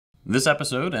This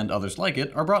episode, and others like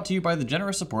it, are brought to you by the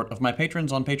generous support of my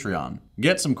patrons on Patreon.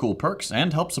 Get some cool perks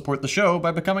and help support the show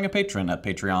by becoming a patron at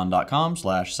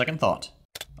patreon.com/secondthought.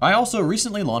 I also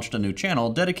recently launched a new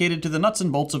channel dedicated to the nuts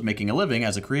and bolts of making a living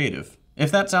as a creative.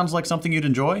 If that sounds like something you'd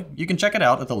enjoy, you can check it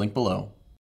out at the link below.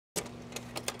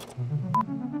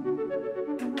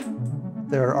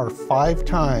 There are 5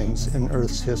 times in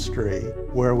Earth's history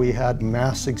where we had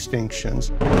mass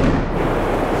extinctions.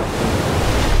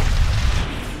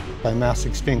 By mass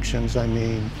extinctions, I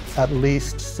mean at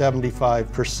least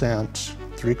 75%,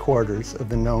 3/4 of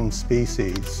the known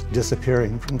species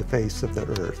disappearing from the face of the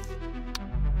Earth.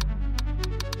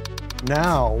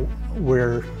 Now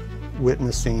we're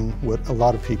witnessing what a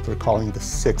lot of people are calling the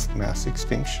 6th mass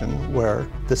extinction, where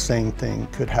the same thing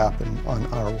could happen on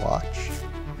our watch.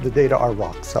 The data are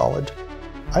rock solid.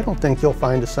 I don't think you'll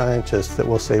find a scientist that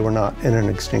will say we're not in an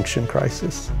extinction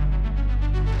crisis.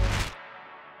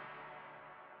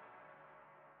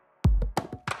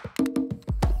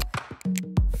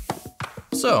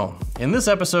 So, in this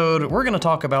episode, we're going to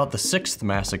talk about the 6th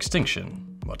mass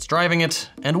extinction, what's driving it,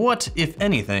 and what, if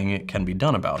anything, can be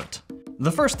done about it.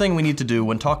 The first thing we need to do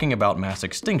when talking about mass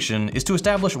extinction is to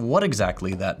establish what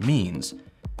exactly that means.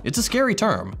 It's a scary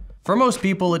term. For most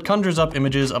people, it conjures up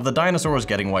images of the dinosaurs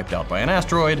getting wiped out by an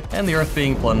asteroid and the Earth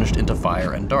being plunged into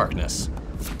fire and darkness.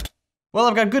 Well,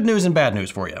 I've got good news and bad news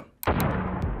for you.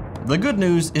 The good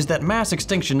news is that mass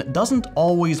extinction doesn't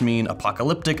always mean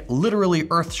apocalyptic, literally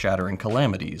earth-shattering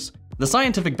calamities. The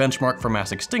scientific benchmark for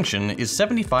mass extinction is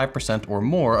 75% or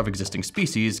more of existing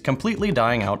species completely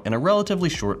dying out in a relatively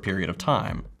short period of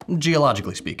time,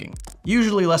 geologically speaking,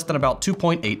 usually less than about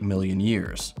 2.8 million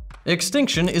years.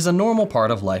 Extinction is a normal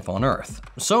part of life on Earth,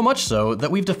 so much so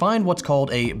that we've defined what's called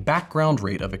a background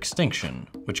rate of extinction,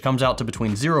 which comes out to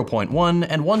between 0.1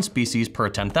 and 1 species per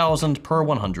 10,000 per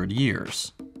 100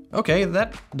 years. Okay,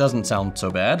 that doesn't sound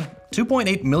so bad.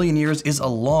 2.8 million years is a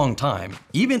long time,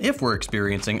 even if we're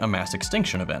experiencing a mass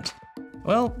extinction event.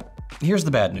 Well, here's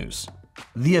the bad news.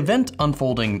 The event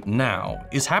unfolding now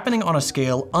is happening on a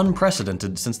scale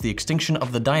unprecedented since the extinction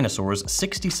of the dinosaurs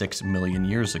 66 million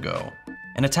years ago.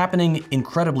 And it's happening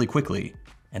incredibly quickly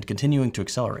and continuing to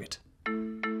accelerate.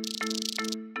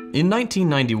 In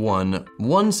 1991,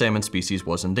 1 salmon species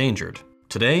was endangered.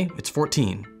 Today, it's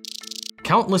 14.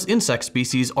 Countless insect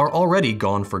species are already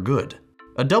gone for good.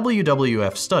 A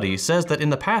WWF study says that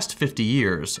in the past 50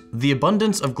 years, the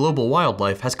abundance of global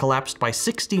wildlife has collapsed by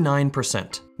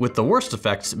 69%, with the worst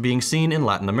effects being seen in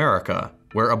Latin America,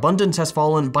 where abundance has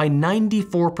fallen by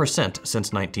 94%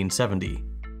 since 1970.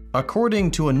 According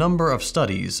to a number of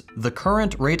studies, the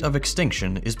current rate of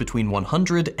extinction is between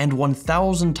 100 and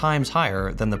 1,000 times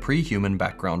higher than the pre-human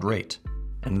background rate.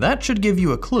 And that should give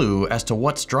you a clue as to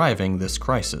what's driving this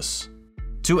crisis.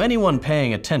 To anyone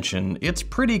paying attention, it's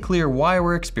pretty clear why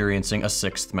we're experiencing a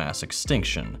 6th mass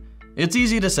extinction. It's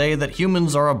easy to say that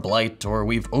humans are a blight, or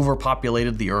we've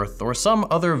overpopulated the Earth, or some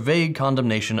other vague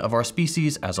condemnation of our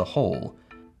species as a whole.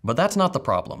 But that's not the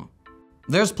problem.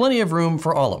 There's plenty of room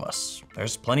for all of us.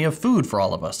 There's plenty of food for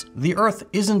all of us. The Earth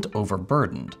isn't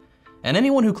overburdened. And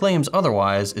anyone who claims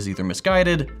otherwise is either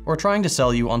misguided or trying to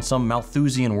sell you on some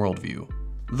Malthusian worldview.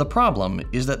 The problem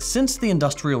is that since the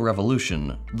Industrial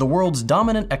Revolution, the world's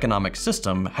dominant economic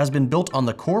system has been built on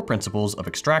the core principles of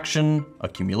extraction,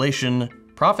 accumulation,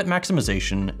 profit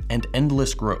maximization, and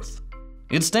endless growth.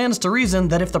 It stands to reason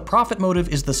that if the profit motive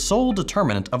is the sole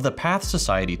determinant of the path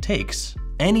society takes,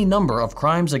 any number of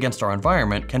crimes against our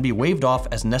environment can be waved off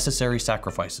as necessary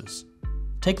sacrifices.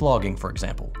 Take logging, for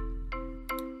example.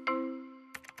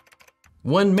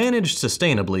 When managed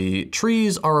sustainably,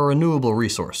 trees are a renewable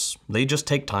resource. They just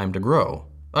take time to grow.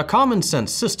 A common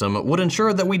sense system would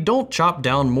ensure that we don't chop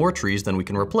down more trees than we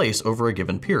can replace over a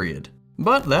given period.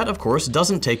 But that, of course,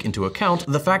 doesn't take into account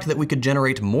the fact that we could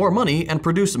generate more money and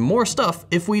produce more stuff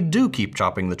if we do keep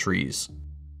chopping the trees.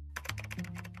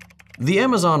 The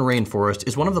Amazon rainforest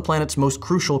is one of the planet's most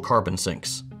crucial carbon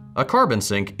sinks. A carbon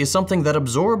sink is something that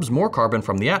absorbs more carbon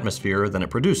from the atmosphere than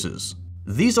it produces.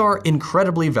 These are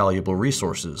incredibly valuable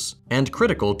resources, and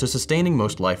critical to sustaining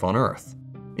most life on Earth.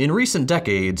 In recent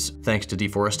decades, thanks to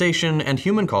deforestation and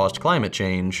human-caused climate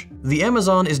change, the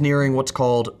Amazon is nearing what's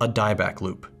called a dieback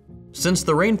loop. Since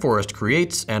the rainforest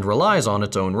creates and relies on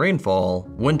its own rainfall,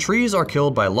 when trees are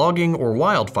killed by logging or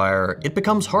wildfire, it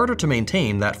becomes harder to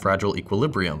maintain that fragile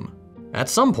equilibrium. At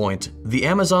some point, the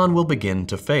Amazon will begin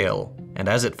to fail, and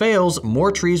as it fails,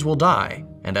 more trees will die,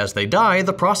 and as they die,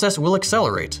 the process will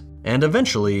accelerate. And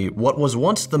eventually, what was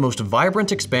once the most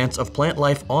vibrant expanse of plant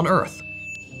life on Earth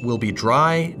will be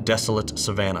dry, desolate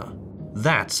savanna.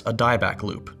 That's a dieback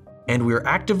loop. and we're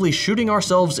actively shooting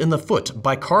ourselves in the foot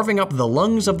by carving up the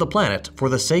lungs of the planet for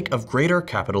the sake of greater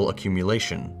capital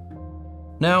accumulation.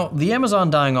 Now, the Amazon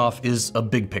dying off is a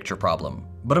big picture problem,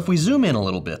 but if we zoom in a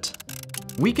little bit,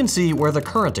 we can see where the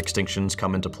current extinctions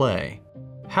come into play.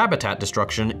 Habitat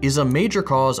destruction is a major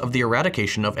cause of the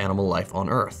eradication of animal life on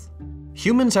Earth.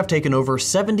 Humans have taken over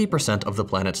 70% of the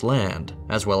planet's land,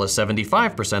 as well as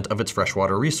 75% of its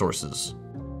freshwater resources.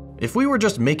 If we were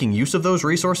just making use of those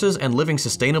resources and living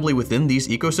sustainably within these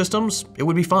ecosystems, it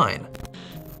would be fine.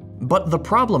 But the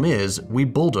problem is, we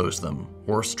bulldoze them,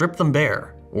 or strip them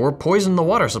bare, or poison the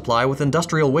water supply with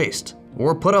industrial waste,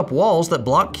 or put up walls that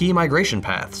block key migration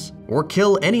paths, or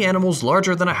kill any animals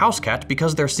larger than a house cat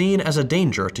because they're seen as a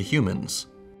danger to humans.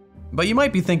 But you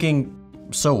might be thinking,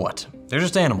 so what? They're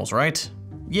just animals, right?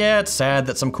 Yeah, it's sad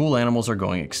that some cool animals are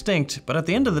going extinct, but at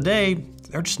the end of the day,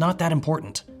 they're just not that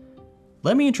important.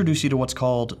 Let me introduce you to what's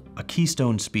called a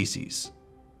keystone species.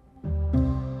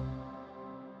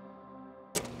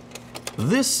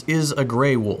 This is a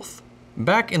gray wolf.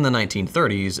 Back in the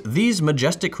 1930s, these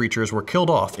majestic creatures were killed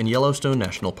off in Yellowstone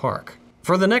National Park.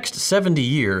 For the next 70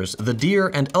 years, the deer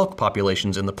and elk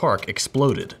populations in the park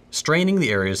exploded, straining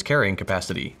the area's carrying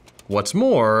capacity. What's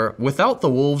more, without the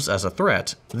wolves as a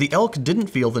threat, the elk didn't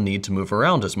feel the need to move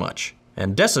around as much,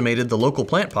 and decimated the local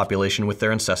plant population with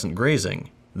their incessant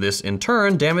grazing. This in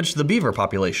turn damaged the beaver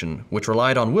population, which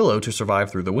relied on willow to survive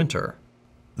through the winter.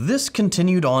 This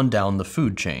continued on down the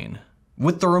food chain.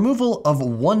 With the removal of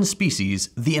one species,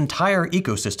 the entire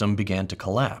ecosystem began to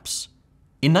collapse.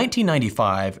 In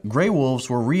 1995, gray wolves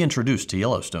were reintroduced to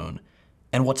Yellowstone,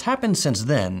 and what's happened since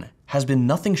then has been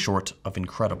nothing short of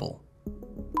incredible.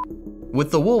 With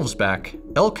the wolves back,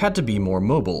 elk had to be more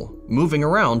mobile, moving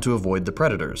around to avoid the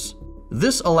predators.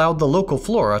 This allowed the local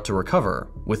flora to recover,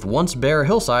 with once bare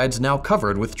hillsides now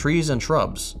covered with trees and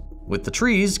shrubs. With the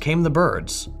trees came the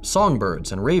birds,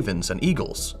 songbirds and ravens and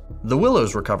eagles. The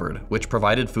willows recovered, which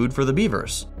provided food for the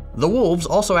beavers. The wolves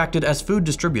also acted as food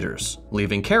distributors,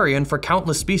 leaving carrion for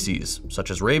countless species,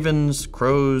 such as ravens,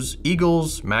 crows,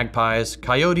 eagles, magpies,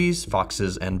 coyotes,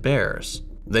 foxes, and bears.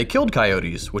 They killed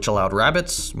coyotes, which allowed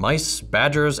rabbits, mice,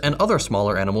 badgers, and other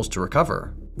smaller animals to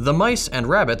recover. The mice and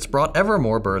rabbits brought ever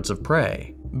more birds of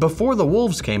prey. Before the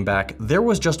wolves came back, there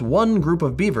was just one group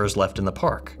of beavers left in the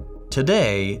park.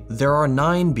 Today, there are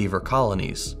 9 beaver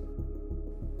colonies.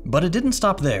 But it didn't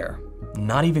stop there,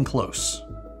 not even close.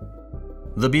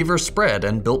 The beavers spread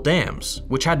and built dams,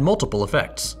 which had multiple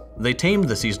effects. They tamed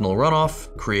the seasonal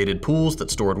runoff, created pools that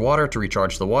stored water to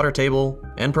recharge the water table,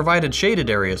 and provided shaded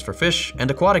areas for fish and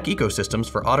aquatic ecosystems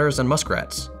for otters and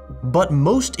muskrats. But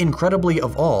most incredibly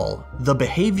of all, the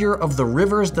behavior of the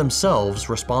rivers themselves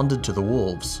responded to the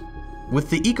wolves. With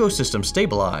the ecosystem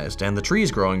stabilized and the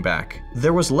trees growing back,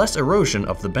 there was less erosion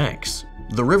of the banks.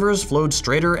 The rivers flowed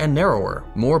straighter and narrower,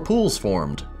 more pools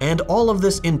formed, and all of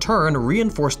this in turn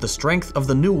reinforced the strength of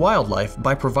the new wildlife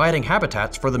by providing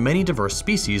habitats for the many diverse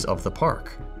species of the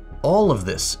park. All of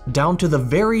this, down to the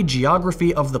very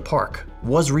geography of the park,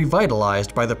 was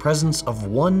revitalized by the presence of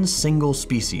one single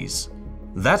species.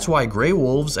 That's why gray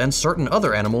wolves and certain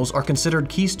other animals are considered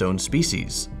keystone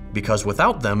species, because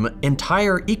without them,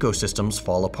 entire ecosystems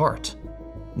fall apart.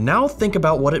 Now think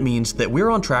about what it means that we're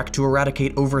on track to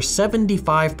eradicate over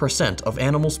 75% of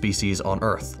animal species on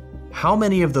Earth. How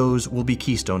many of those will be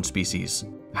keystone species?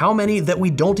 How many that we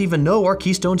don't even know are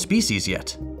keystone species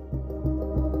yet?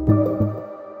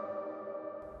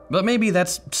 But maybe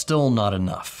that's still not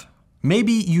enough.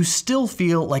 Maybe you still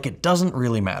feel like it doesn't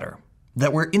really matter,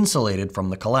 that we're insulated from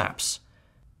the collapse.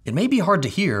 It may be hard to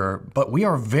hear, but we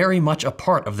are very much a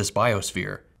part of this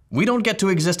biosphere. We don't get to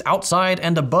exist outside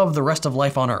and above the rest of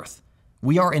life on Earth.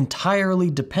 We are entirely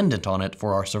dependent on it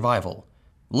for our survival.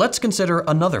 Let's consider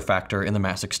another factor in the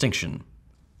mass extinction: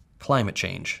 climate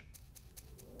change.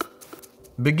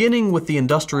 Beginning with the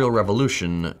Industrial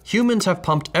Revolution, humans have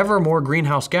pumped ever more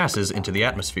greenhouse gases into the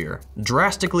atmosphere,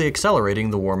 drastically accelerating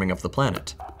the warming of the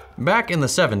planet. Back in the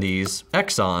 70s,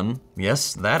 Exxon,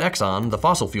 yes, that Exxon, the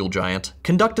fossil fuel giant,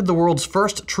 conducted the world's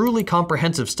first truly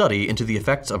comprehensive study into the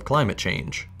effects of climate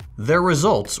change. Their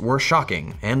results were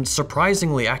shocking and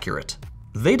surprisingly accurate.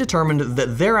 They determined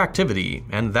that their activity,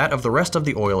 and that of the rest of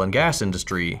the oil and gas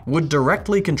industry, would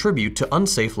directly contribute to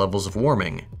unsafe levels of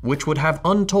warming, which would have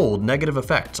untold negative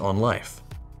effects on life.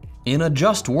 In a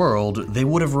just world, they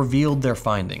would have revealed their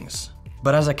findings.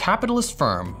 But as a capitalist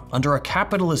firm, under a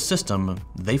capitalist system,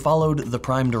 they followed the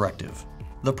prime directive,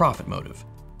 the profit motive.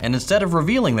 And instead of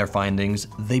revealing their findings,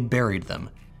 they buried them,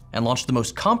 and launched the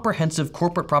most comprehensive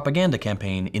corporate propaganda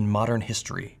campaign in modern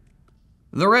history.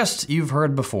 The rest you've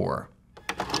heard before.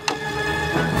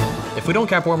 If we don't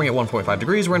cap warming at 1.5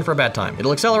 degrees, we're in for a bad time.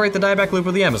 It'll accelerate the dieback loop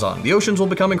of the Amazon. The oceans will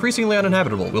become increasingly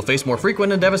uninhabitable. We'll face more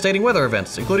frequent and devastating weather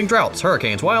events, including droughts,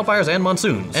 hurricanes, wildfires, and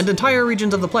monsoons. And entire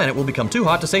regions of the planet will become too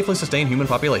hot to safely sustain human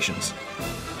populations.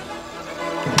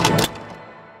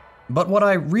 But what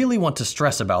I really want to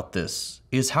stress about this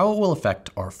is how it will affect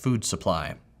our food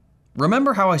supply.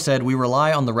 Remember how I said we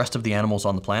rely on the rest of the animals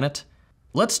on the planet?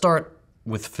 Let's start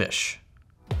with fish.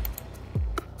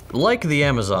 Like the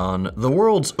Amazon, the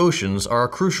world's oceans are a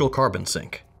crucial carbon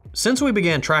sink. Since we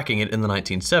began tracking it in the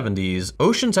 1970s,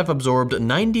 oceans have absorbed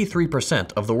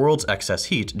 93% of the world's excess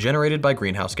heat generated by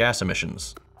greenhouse gas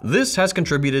emissions. This has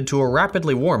contributed to a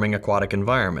rapidly warming aquatic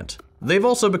environment. They've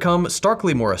also become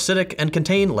starkly more acidic and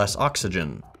contain less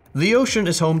oxygen. The ocean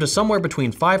is home to somewhere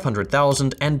between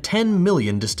 500,000 and 10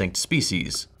 million distinct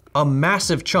species, a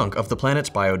massive chunk of the planet's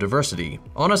biodiversity,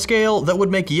 on a scale that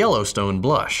would make Yellowstone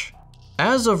blush.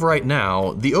 As of right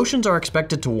now, the oceans are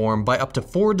expected to warm by up to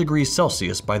 4 degrees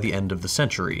Celsius by the end of the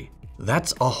century.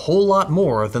 That's a whole lot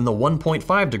more than the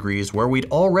 1.5 degrees where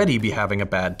we'd already be having a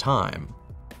bad time.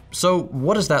 So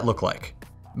what does that look like?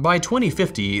 By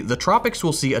 2050, the tropics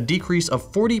will see a decrease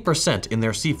of 40% in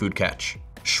their seafood catch.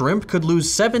 Shrimp could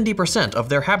lose 70% of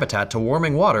their habitat to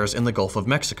warming waters in the Gulf of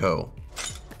Mexico.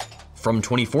 From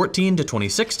 2014 to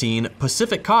 2016,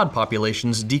 Pacific cod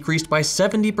populations decreased by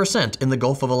 70% in the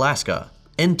Gulf of Alaska.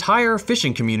 Entire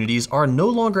fishing communities are no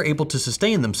longer able to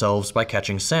sustain themselves by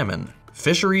catching salmon.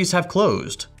 Fisheries have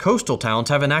closed. Coastal towns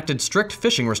have enacted strict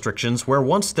fishing restrictions where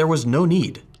once there was no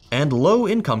need. And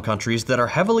low-income countries that are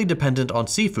heavily dependent on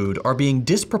seafood are being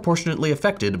disproportionately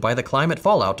affected by the climate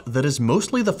fallout that is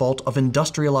mostly the fault of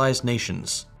industrialized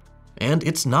nations. And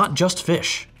it's not just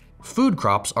fish. Food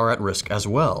crops are at risk as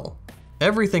well.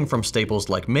 Everything from staples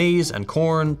like maize and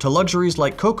corn to luxuries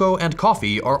like cocoa and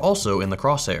coffee are also in the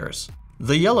crosshairs.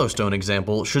 The Yellowstone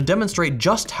example should demonstrate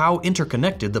just how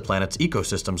interconnected the planet's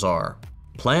ecosystems are.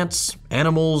 Plants,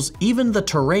 animals, even the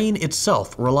terrain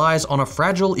itself relies on a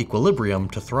fragile equilibrium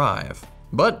to thrive.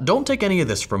 But don't take any of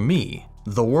this from me.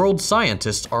 The world's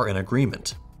scientists are in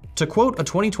agreement. To quote a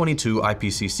 2022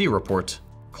 IPCC report,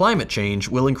 climate change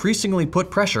will increasingly put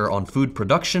pressure on food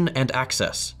production and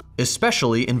access,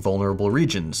 especially in vulnerable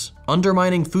regions,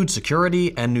 undermining food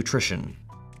security and nutrition.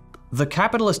 The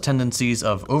capitalist tendencies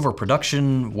of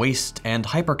overproduction, waste, and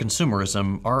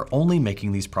hyperconsumerism are only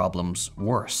making these problems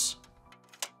worse.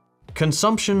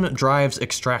 Consumption drives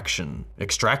extraction.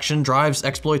 Extraction drives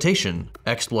exploitation.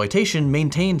 Exploitation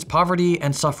maintains poverty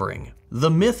and suffering. The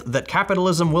myth that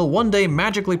capitalism will one day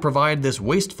magically provide this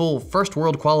wasteful,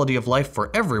 first-world quality of life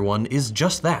for everyone is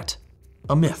just that,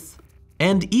 a myth.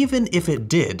 And even if it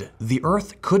did, the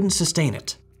Earth couldn't sustain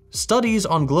it. Studies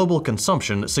on global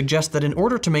consumption suggest that in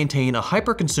order to maintain a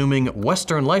hyper-consuming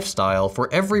Western lifestyle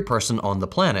for every person on the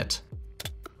planet,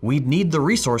 we'd need the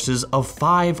resources of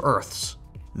 5 Earths.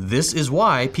 This is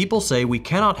why people say we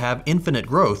cannot have infinite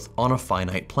growth on a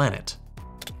finite planet.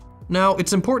 Now,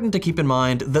 it's important to keep in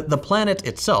mind that the planet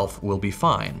itself will be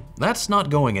fine. That's not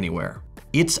going anywhere.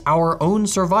 It's our own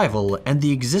survival and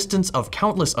the existence of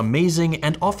countless amazing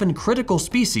and often critical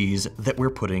species that we're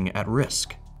putting at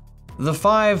risk. The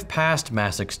 5 past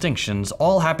mass extinctions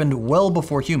all happened well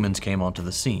before humans came onto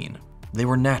the scene. They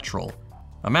were natural.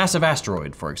 A massive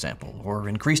asteroid, for example, or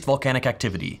increased volcanic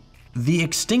activity. The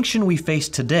extinction we face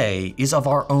today is of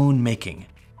our own making.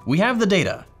 We have the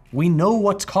data, we know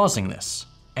what's causing this,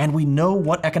 and we know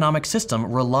what economic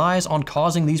system relies on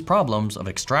causing these problems of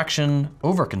extraction,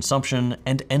 overconsumption,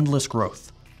 and endless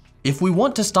growth. If we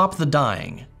want to stop the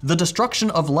dying, the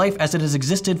destruction of life as it has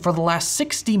existed for the last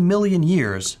 60 million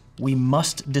years, we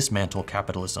must dismantle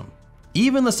capitalism.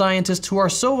 Even the scientists who are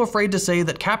so afraid to say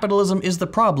that capitalism is the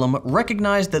problem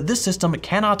recognize that this system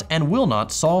cannot and will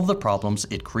not solve the problems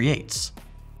it creates.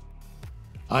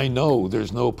 I know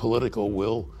there's no political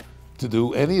will to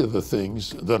do any of the things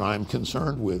that I'm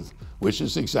concerned with, which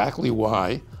is exactly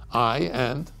why I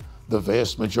and the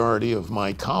vast majority of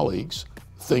my colleagues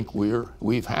think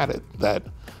we've had it, that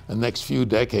the next few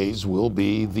decades will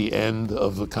be the end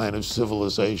of the kind of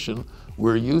civilization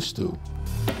we're used to.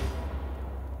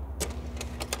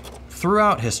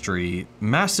 Throughout history,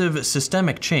 massive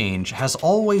systemic change has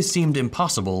always seemed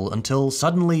impossible until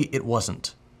suddenly it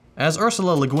wasn't. As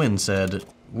Ursula Le Guin said,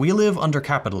 "We live under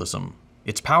capitalism.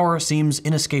 Its power seems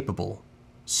inescapable.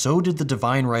 So did the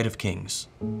divine right of kings."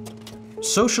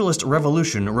 Socialist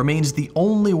revolution remains the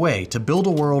only way to build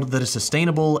a world that is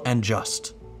sustainable and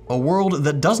just. A world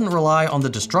that doesn't rely on the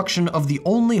destruction of the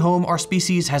only home our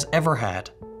species has ever had.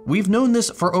 We've known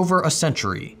this for over a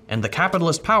century, and the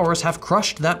capitalist powers have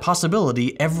crushed that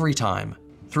possibility every time.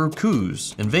 through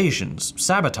coups, invasions,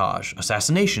 sabotage,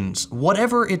 assassinations,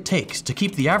 whatever it takes to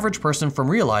keep the average person from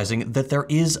realizing that there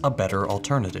is a better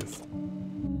alternative.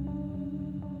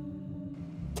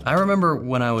 I remember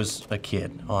when I was a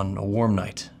kid on a warm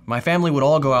night, my family would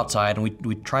all go outside and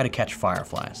we'd try to catch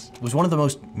fireflies. It was one of the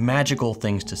most magical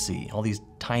things to see, all these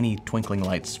tiny twinkling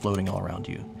lights floating all around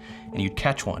you. And you'd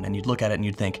catch one and you'd look at it and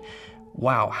you'd think,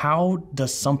 wow, how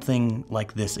does something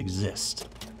like this exist?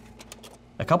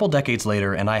 A couple decades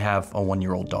later, and I have a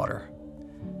 1-year-old daughter.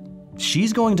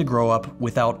 She's going to grow up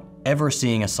without ever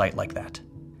seeing a sight like that.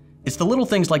 It's the little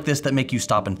things like this that make you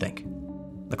stop and think.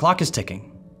 The clock is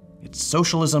ticking. It's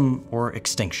socialism or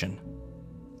extinction.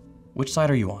 Which side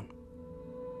are you on?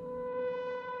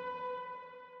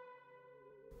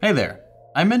 Hey there.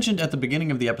 I mentioned at the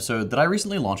beginning of the episode that I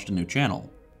recently launched a new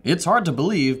channel. It's hard to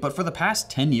believe, but for the past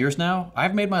 10 years now,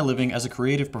 I've made my living as a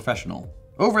creative professional.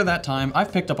 Over that time,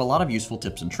 I've picked up a lot of useful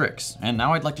tips and tricks, and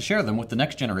now I'd like to share them with the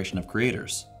next generation of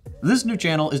creators. This new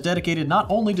channel is dedicated not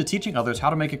only to teaching others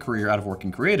how to make a career out of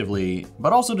working creatively,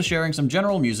 but also to sharing some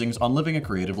general musings on living a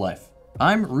creative life.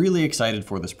 I'm really excited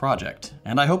for this project,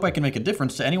 and I hope I can make a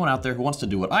difference to anyone out there who wants to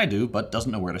do what I do but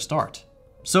doesn't know where to start.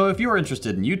 So if you're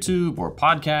interested in YouTube or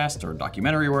podcast or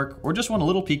documentary work, or just want a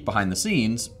little peek behind the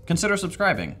scenes, consider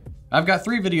subscribing. I've got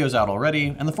 3 videos out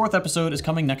already, and the 4th episode is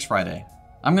coming next Friday.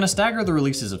 I'm gonna stagger the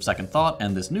releases of Second Thought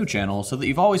and this new channel so that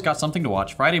you've always got something to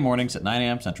watch Friday mornings at 9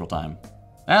 a.m. Central Time.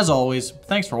 As always,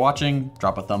 thanks for watching,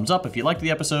 drop a thumbs up if you liked the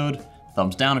episode,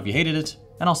 thumbs down if you hated it,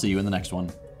 and I'll see you in the next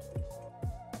one.